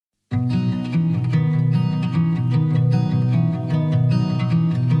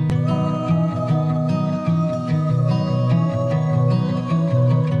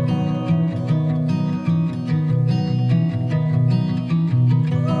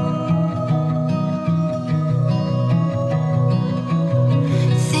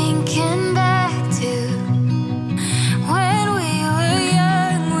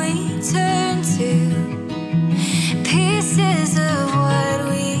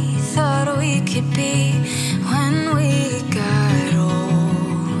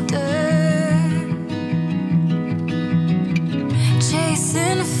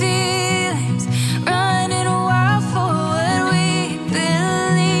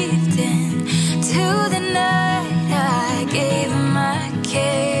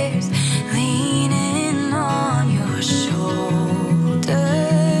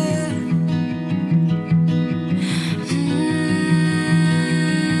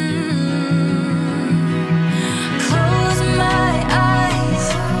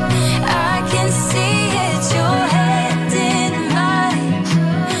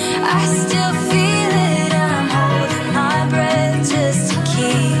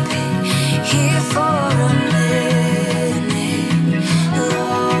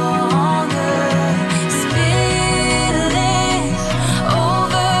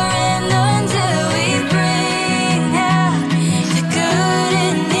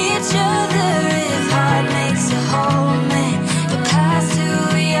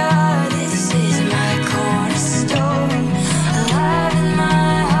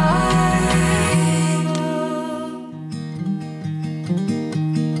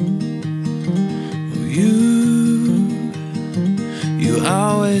You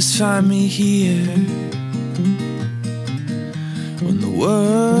always find me here when the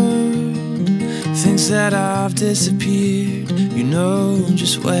world thinks that I've disappeared. You know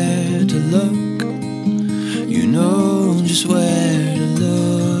just where to look. You know just where to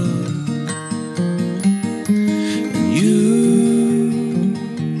look. And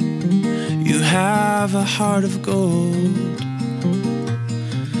you have a heart of gold.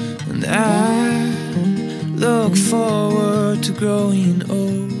 And I look forward to growing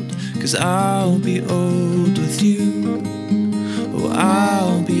old, 'cause I'll be old with you. Oh,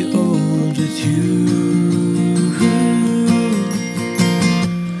 I'll be old with you.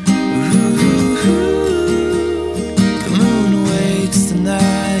 The moon awaits the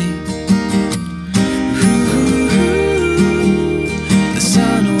night. The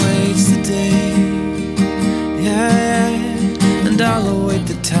sun awaits the day. Yeah, and I'll await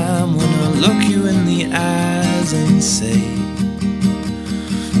the time when I'll look you in the eyes and say,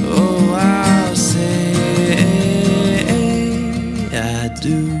 oh, I'll say I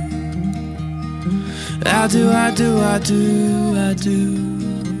do. I do, I do, I do, I do.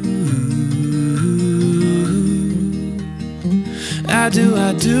 I do,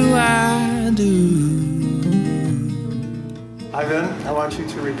 I do, I do. Ivan, I want you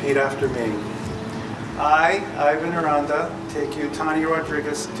to repeat after me. I, Ivan Aranda, take you, Tani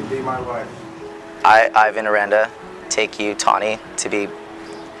Rodriguez, to be my wife. I, Ivan Aranda, take you, Tani, to be... Yeah,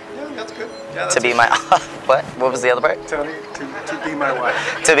 that's good. Yeah, that's to be my... What? What was the other part? Tani, to be my wife.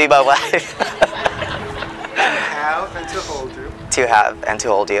 To be my wife. To have and to hold you. To have and to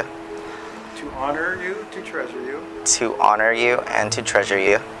hold you. To honor you, to treasure you. To honor you and to treasure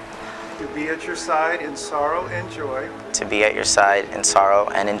you. To be at your side in sorrow and joy. To be at your side in sorrow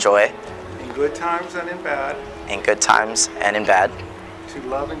and in joy. In good times and in bad. In good times and in bad. To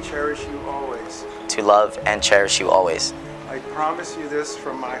love and cherish you always. To love and cherish you always. I promise you this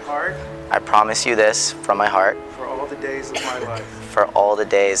from my heart. I promise you this from my heart. For all the days of my life. For all the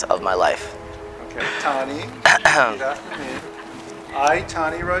days of my life. Okay, Tani, repeat after me. I,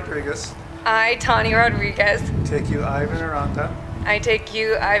 Tani Rodriguez. I, Tani Rodriguez. Take you, Ivan Aranda. I take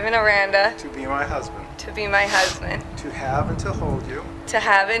you, Ivan Aranda. To be my husband. To be my husband. To have and to hold you. To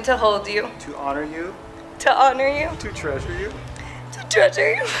have and to hold you. To honor you. To honor you. To treasure you. To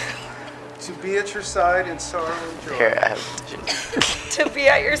treasure you. To be at your side in sorrow and joy. Here, I have... To be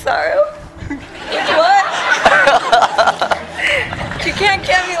at your sorrow. What? You can't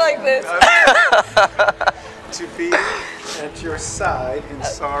get me like this. To be at your side in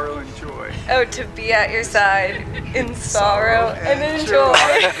sorrow and joy. Oh, to be at your side in sorrow and in joy.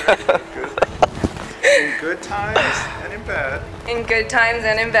 Good. In good times and in bad. In good times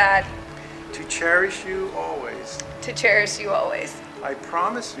and in bad. To cherish you always. To cherish you always. I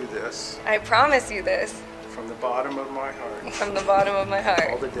promise you this. I promise you this. From the bottom of my heart. From the bottom of my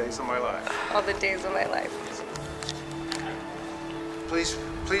heart. All the days of my life. All the days of my life. Please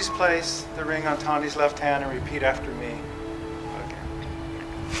place the ring on Tani's left hand and repeat after me. Okay.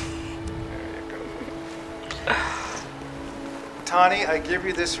 There you go. Tani, I give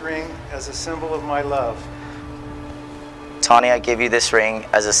you this ring as a symbol of my love. Tani, I give you this ring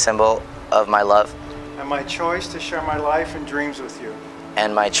as a symbol of my love. And my choice to share my life and dreams with you.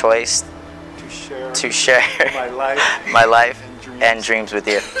 And my choice to share my life and dreams with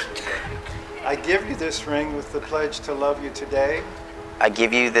you. I give you this ring with the pledge to love you today. I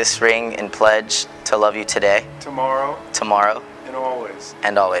give you this ring in pledge to love you today. Tomorrow. Tomorrow. And always.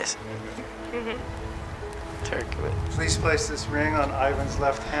 And always. Please place this ring on Ivan's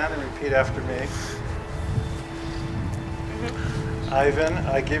left hand and repeat after me. Ivan,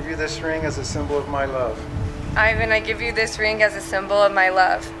 I give you this ring as a symbol of my love. Ivan, I give you this ring as a symbol of my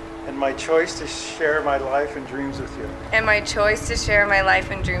love. And my choice to share my life and dreams with you. And my choice to share my life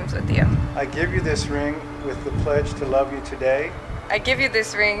and dreams with you. I give you this ring with the pledge to love you today. I give you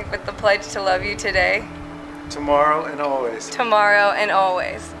this ring with the pledge to love you today. Tomorrow and always. Tomorrow and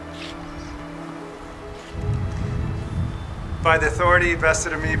always. By the authority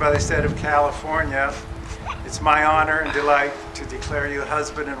vested in me by the state of California, it's my honor and delight to declare you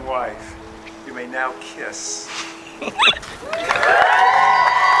husband and wife. You may now kiss.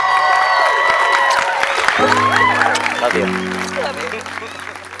 Love you. Love you.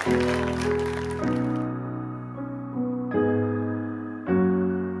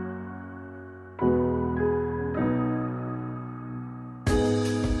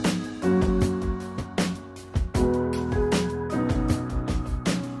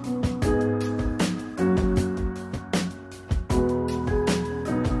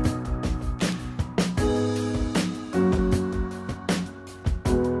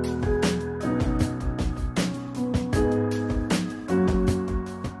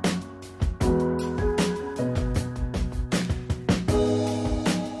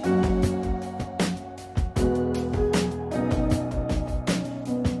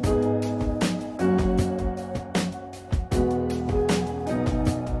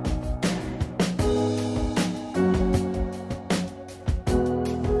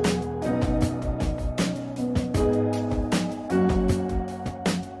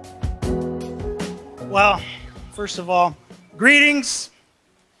 Well, first of all, greetings.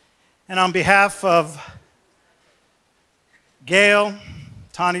 And on behalf of Gail,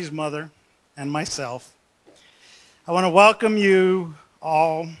 Tani's mother, and myself, I want to welcome you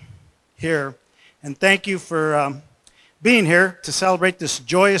all here and thank you for being here to celebrate this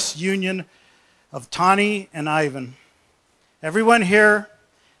joyous union of Tani and Ivan. Everyone here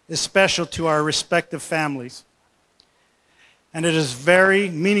is special to our respective families, and it is very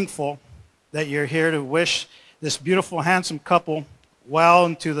meaningful that you're here to wish this beautiful, handsome couple well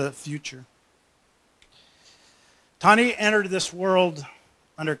into the future. Tani entered this world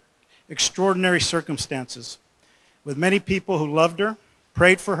under extraordinary circumstances, with many people who loved her,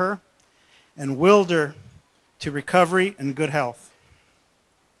 prayed for her, and willed her to recovery and good health.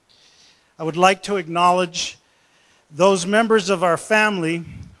 I would like to acknowledge those members of our family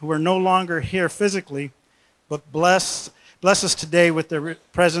who are no longer here physically, but bless us today with their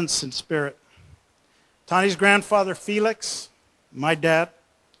presence and spirit. Tani's grandfather, Felix, my dad,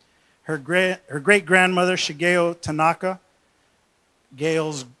 her great-grandmother, Shigeo Tanaka,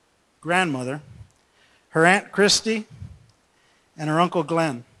 Gail's grandmother, her Aunt Christy, and her Uncle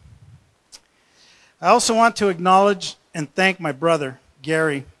Glenn. I also want to acknowledge and thank my brother,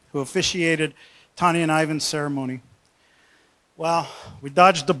 Gary, who officiated Tani and Ivan's ceremony. Well, we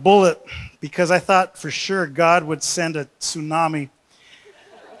dodged a bullet because I thought for sure God would send a tsunami,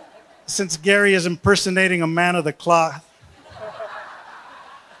 since Gary is impersonating a man of the cloth.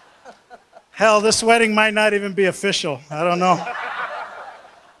 Hell, this wedding might not even be official. I don't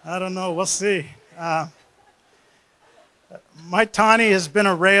know. We'll see. My Tani has been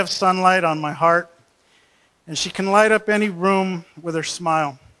a ray of sunlight on my heart, and she can light up any room with her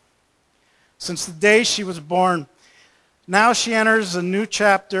smile. Since the day she was born, now she enters a new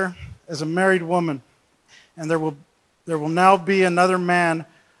chapter as a married woman, and there will now be another man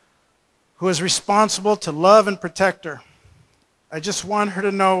who is responsible to love and protect her. I just want her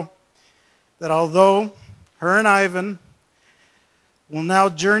to know that although her and Ivan will now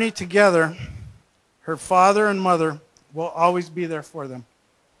journey together, her father and mother will always be there for them.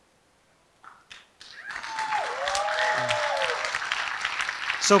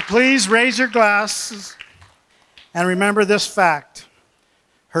 So please raise your glasses and remember this fact.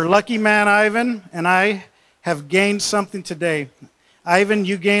 Her lucky man, Ivan, and I have gained something today. Ivan,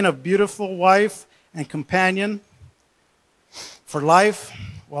 you gain a beautiful wife and companion for life,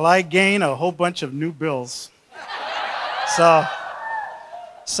 while I gain a whole bunch of new bills. So,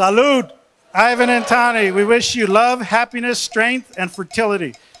 salud, Ivan and Tani. We wish you love, happiness, strength, and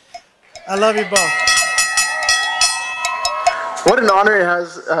fertility. I love you both. What an honor it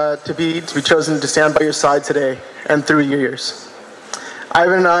has to be chosen to stand by your side today and through your years.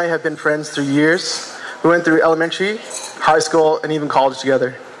 Ivan and I have been friends through years. We went through elementary, high school, and even college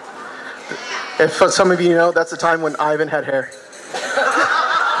together. If some of you know, that's the time when Ivan had hair.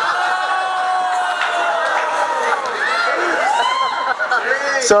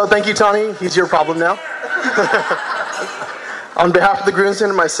 So thank you, Tani. He's your problem now. On behalf of the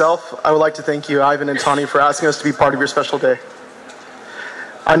groomsmen and myself, I would like to thank you, Ivan and Tani, for asking us to be part of your special day.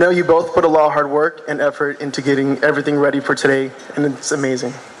 I know you both put a lot of hard work and effort into getting everything ready for today, and it's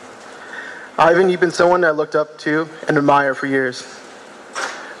amazing. Ivan, you've been someone I looked up to and admire for years.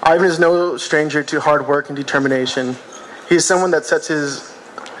 Ivan is no stranger to hard work and determination. He is someone that sets his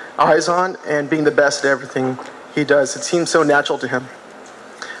eyes on and being the best at everything he does. It seems so natural to him.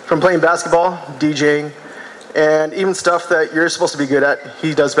 From playing basketball, DJing, and even stuff that you're supposed to be good at,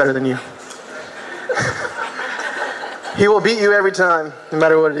 he does better than you. He will beat you every time, no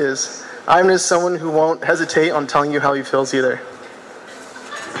matter what it is. Ivan is someone who won't hesitate on telling you how he feels either.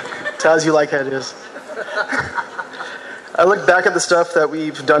 Tells you like how it is. I look back at the stuff that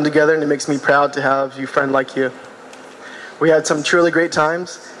we've done together, and it makes me proud to have a friend like you. We had some truly great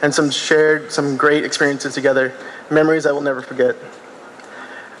times and shared some great experiences together, memories I will never forget.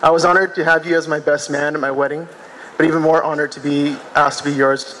 I was honored to have you as my best man at my wedding, but even more honored to be asked to be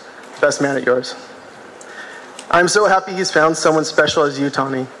yours, best man at yours. I'm so happy he's found someone special as you,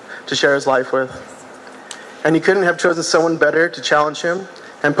 Tani, to share his life with. And he couldn't have chosen someone better to challenge him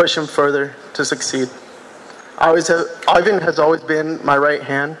and push him further to succeed. Ivan has always been my right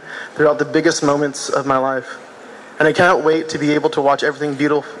hand throughout the biggest moments of my life. And I can't wait to be able to watch everything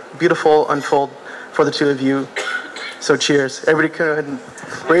beautiful unfold for the two of you. So cheers. Everybody go ahead and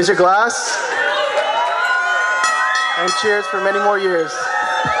raise your glass. And cheers for many more years.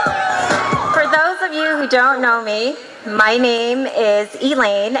 For those of you who don't know me, my name is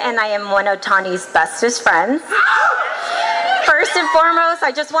Elaine, and I am one of Tani's bestest friends. First and foremost,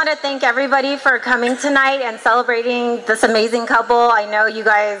 I just want to thank everybody for coming tonight and celebrating this amazing couple. I know you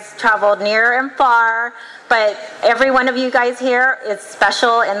guys traveled near and far, but every one of you guys here is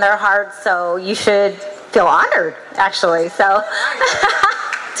special in their hearts, so you should feel honored, actually, so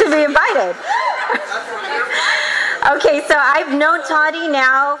to be invited. Okay, so I've known Tani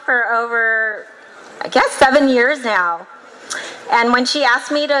now for over, I guess, 7 years now. And when she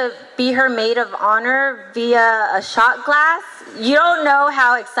asked me to be her maid of honor via a shot glass, you don't know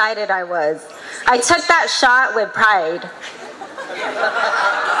how excited I was. I took that shot with pride.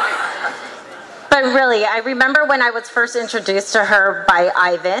 But really, I remember when I was first introduced to her by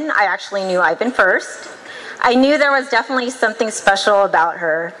Ivan. I actually knew Ivan first. I knew there was definitely something special about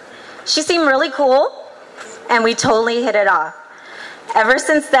her. She seemed really cool, and we totally hit it off. Ever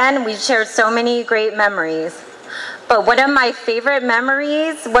since then, we shared so many great memories. But one of my favorite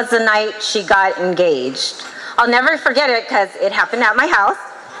memories was the night she got engaged. I'll never forget it because it happened at my house.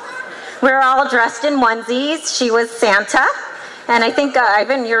 We were all dressed in onesies. She was Santa. And I think,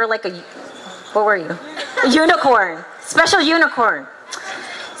 Ivan, you're like a, what were you? A unicorn, special unicorn.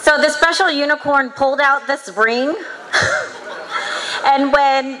 So the special unicorn pulled out this ring. And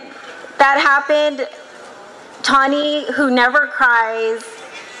when that happened, Tani, who never cries,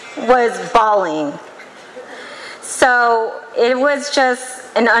 was bawling. So it was just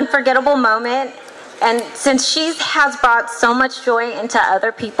an unforgettable moment. And since she has brought so much joy into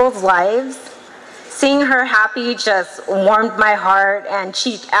other people's lives, seeing her happy just warmed my heart, and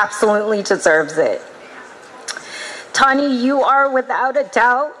she absolutely deserves it. Tani, you are without a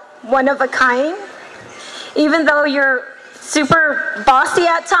doubt one of a kind. Even though you're super bossy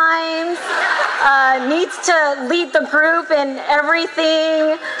at times, needs to lead the group and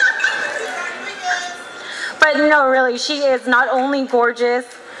everything. But no, really, she is not only gorgeous,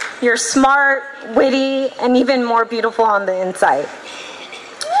 you're smart, witty, and even more beautiful on the inside.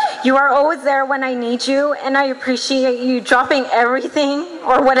 You are always there when I need you, and I appreciate you dropping everything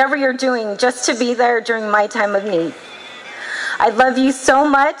or whatever you're doing just to be there during my time of need. I love you so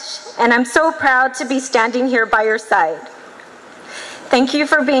much, and I'm so proud to be standing here by your side. Thank you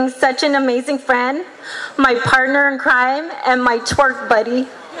for being such an amazing friend, my partner in crime, and my twerk buddy.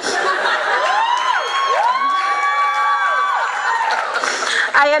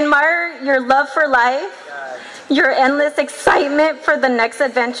 I admire your love for life, your endless excitement for the next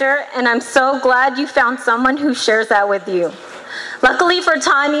adventure, and I'm so glad you found someone who shares that with you. Luckily for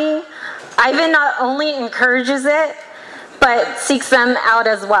Tani, Ivan not only encourages it, but seeks them out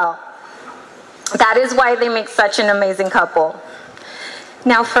as well. That is why they make such an amazing couple.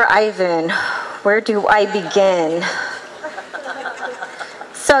 Now for Ivan, where do I begin?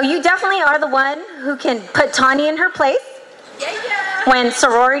 So you definitely are the one who can put Tani in her place. When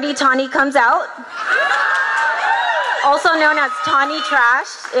sorority Tani comes out, also known as Tani Trash,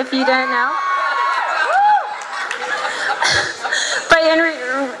 if you didn't know. But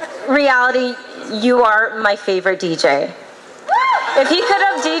in reality, you are my favorite DJ. If he could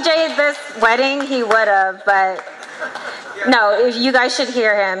have DJ'd this wedding, he would have, but no, if you guys should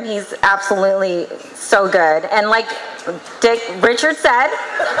hear him. He's absolutely so good. And like Richard said,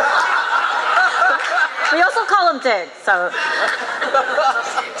 we also call him Dick, so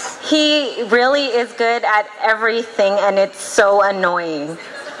he really is good at everything, and it's so annoying.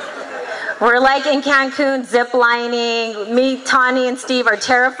 We're like in Cancun ziplining. Me, Tani, and Steve are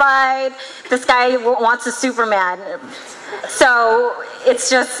terrified. This guy wants a Superman. So it's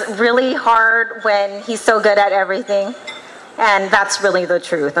just really hard when he's so good at everything, and that's really the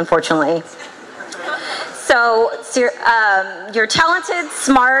truth, unfortunately. So you're talented,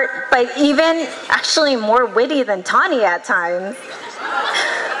 smart, but even actually more witty than Tani at times.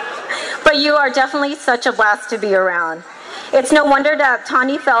 But you are definitely such a blast to be around. It's no wonder that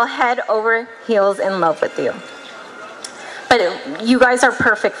Tani fell head over heels in love with you. But you guys are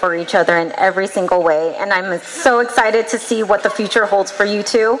perfect for each other in every single way, and I'm so excited to see what the future holds for you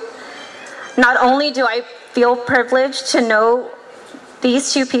two. Not only do I feel privileged to know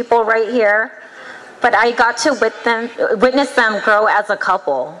these two people right here, but I got to witness them grow as a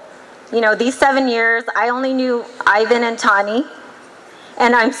couple. You know, these 7 years, I only knew Ivan and Tani,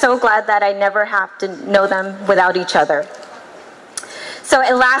 and I'm so glad that I never have to know them without each other. So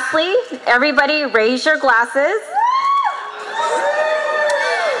lastly, everybody raise your glasses.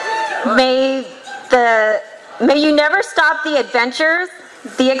 May you never stop the adventures,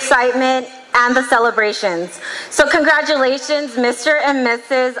 the excitement, and the celebrations. So congratulations, Mr. and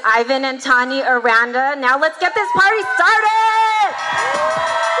Mrs. Ivan and Tani Aranda. Now let's get this party started!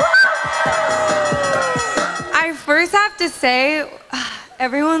 I first have to say,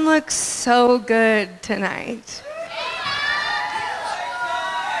 everyone looks so good tonight.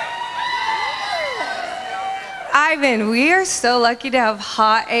 Ivan, we are so lucky to have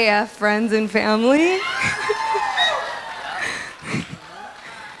hot AF friends and family.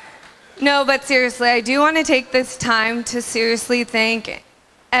 No, but seriously, I do want to take this time to seriously thank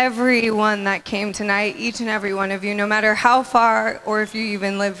everyone that came tonight, each and every one of you, no matter how far or if you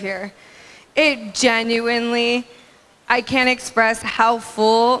even live here. It genuinely, I can't express how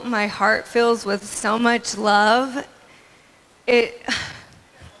full my heart feels with so much love. I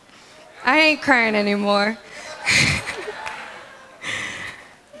ain't crying anymore.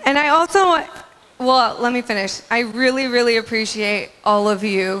 And I also, well, let me finish. I really, really appreciate all of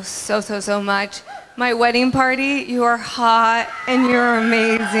you so much. My wedding party, you are hot and you're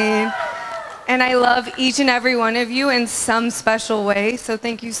amazing. And I love each and every one of you in some special way, so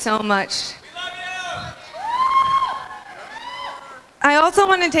thank you so much. I also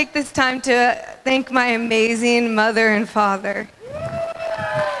want to take this time to thank my amazing mother and father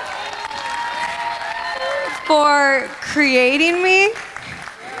for creating me,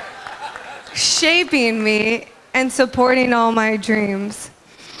 shaping me, and supporting all my dreams.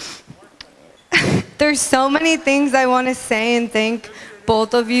 There's so many things I want to say and thank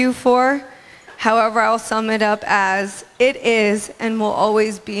both of you for. However, I'll sum it up as it is and will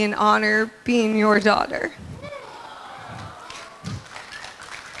always be an honor being your daughter.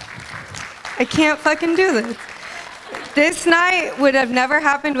 I can't fucking do this. This night would have never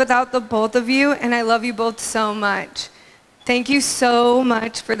happened without the both of you, and I love you both so much. Thank you so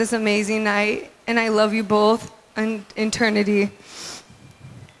much for this amazing night, and I love you both in eternity.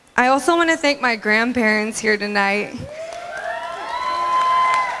 I also want to thank my grandparents here tonight.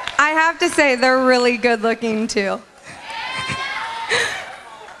 I have to say, they're really good looking too.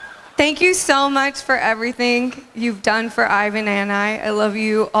 Thank you so much for everything you've done for Ivan and I. I love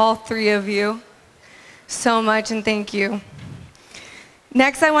you, all three of you, so much, and thank you.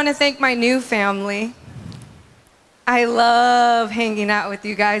 Next, I want to thank my new family. I love hanging out with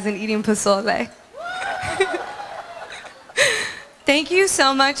you guys and eating pozole. Thank you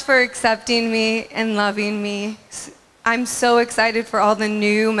so much for accepting me and loving me. I'm so excited for all the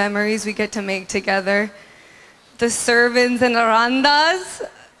new memories we get to make together. The servants and Arandas.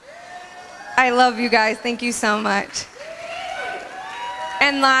 I love you guys. Thank you so much.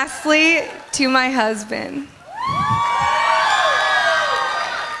 And lastly, to my husband.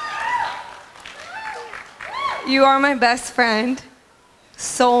 You are my best friend,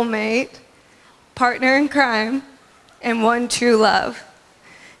 soulmate, partner in crime, and one true love.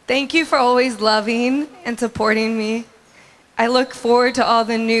 Thank you for always loving and supporting me. I look forward to all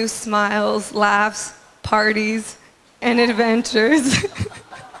the new smiles, laughs, parties, and adventures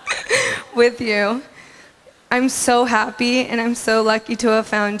with you. I'm so happy and I'm so lucky to have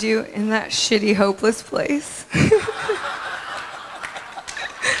found you in that shitty, hopeless place.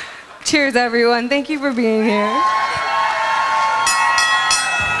 Cheers, everyone. Thank you for being here.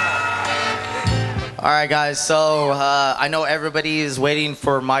 All right, guys, so I know everybody is waiting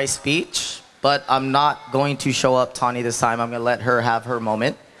for my speech, but I'm not going to show up Tani this time. I'm going to let her have her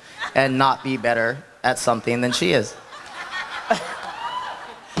moment and not be better at something than she is.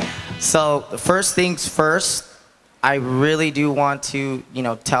 So, first things first, I really do want to,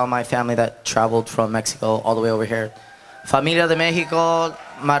 tell my family that traveled from Mexico all the way over here. Familia de México,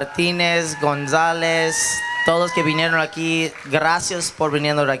 Martínez, González, todos que vinieron aquí, gracias por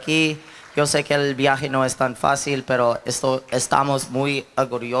viniendo aquí. Yo sé que el viaje no es tan fácil, pero estamos muy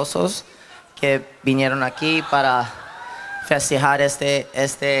orgullosos que vinieron aquí para festejar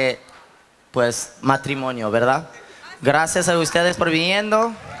este pues, matrimonio, ¿verdad? Gracias a ustedes por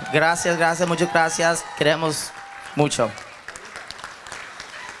viniendo. Gracias, muchas gracias. Queremos mucho.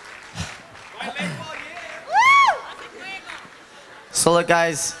 So look,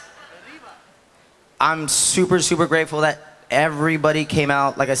 guys, I'm super grateful that everybody came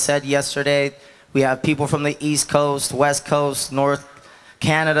out. Like I said yesterday, we have people from the East Coast, West Coast, North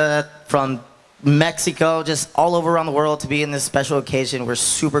Canada, from Mexico, just all over around the world to be in this special occasion. We're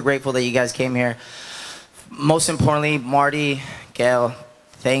super grateful that you guys came here. Most importantly, Marty, Gail,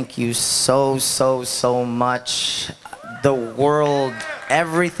 thank you so much. The world,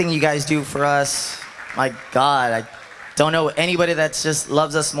 everything you guys do for us, my God, I don't know anybody that just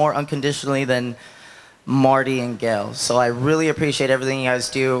loves us more unconditionally than Marty and Gail. So I really appreciate everything you guys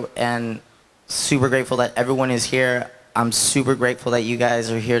do and super grateful that everyone is here. I'm super grateful that you guys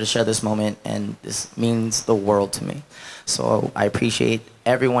are here to share this moment, and this means the world to me. So I appreciate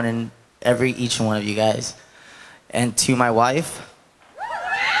everyone and each one of you guys. And to my wife,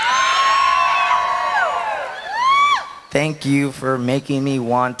 thank you for making me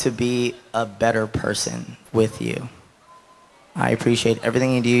want to be a better person with you. I appreciate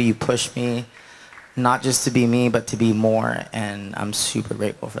everything you do. You push me. not just to be me, but to be more. And I'm super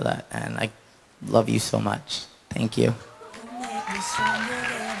grateful for that. And I love you so much. Thank you.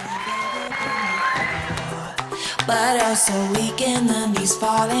 But also weak in the knees,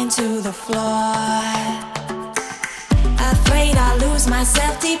 falling to the floor. Afraid I'll lose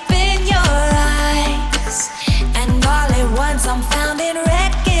myself deep in your eyes. And all at once I'm found and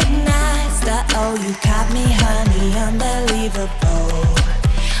recognized. Oh, you caught me, honey, unbelievable.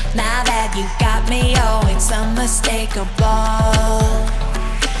 Now that you got me, oh, it's unmistakable.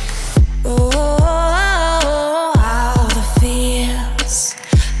 Oh, all the feels.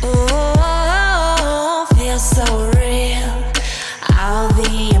 Oh, feels so real. All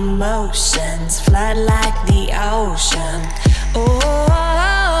the emotions flood like the ocean. Oh,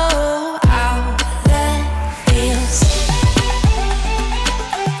 all the feels.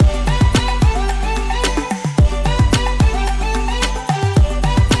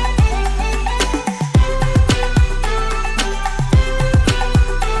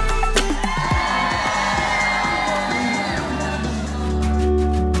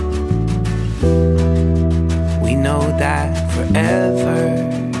 We know that forever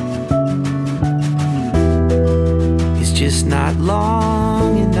is just not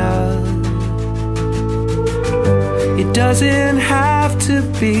long enough. It doesn't have to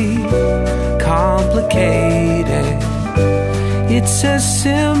be complicated. It's as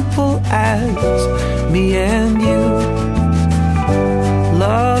simple as me and you.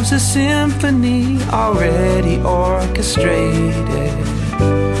 Love's a symphony already orchestrated.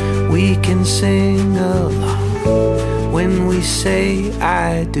 We can sing along when we say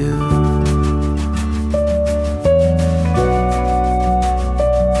I do.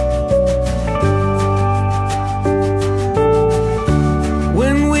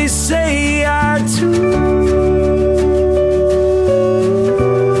 When we say I do.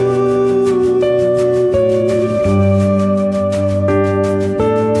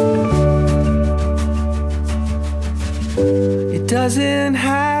 It doesn't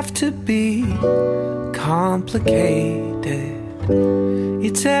have to be complicated.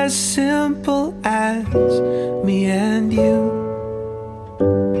 It's as simple as me and you.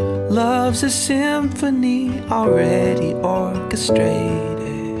 Love's a symphony already orchestrated.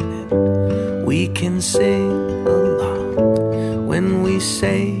 We can sing along when we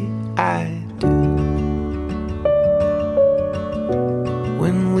say I do.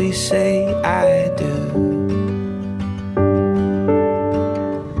 When we say I do.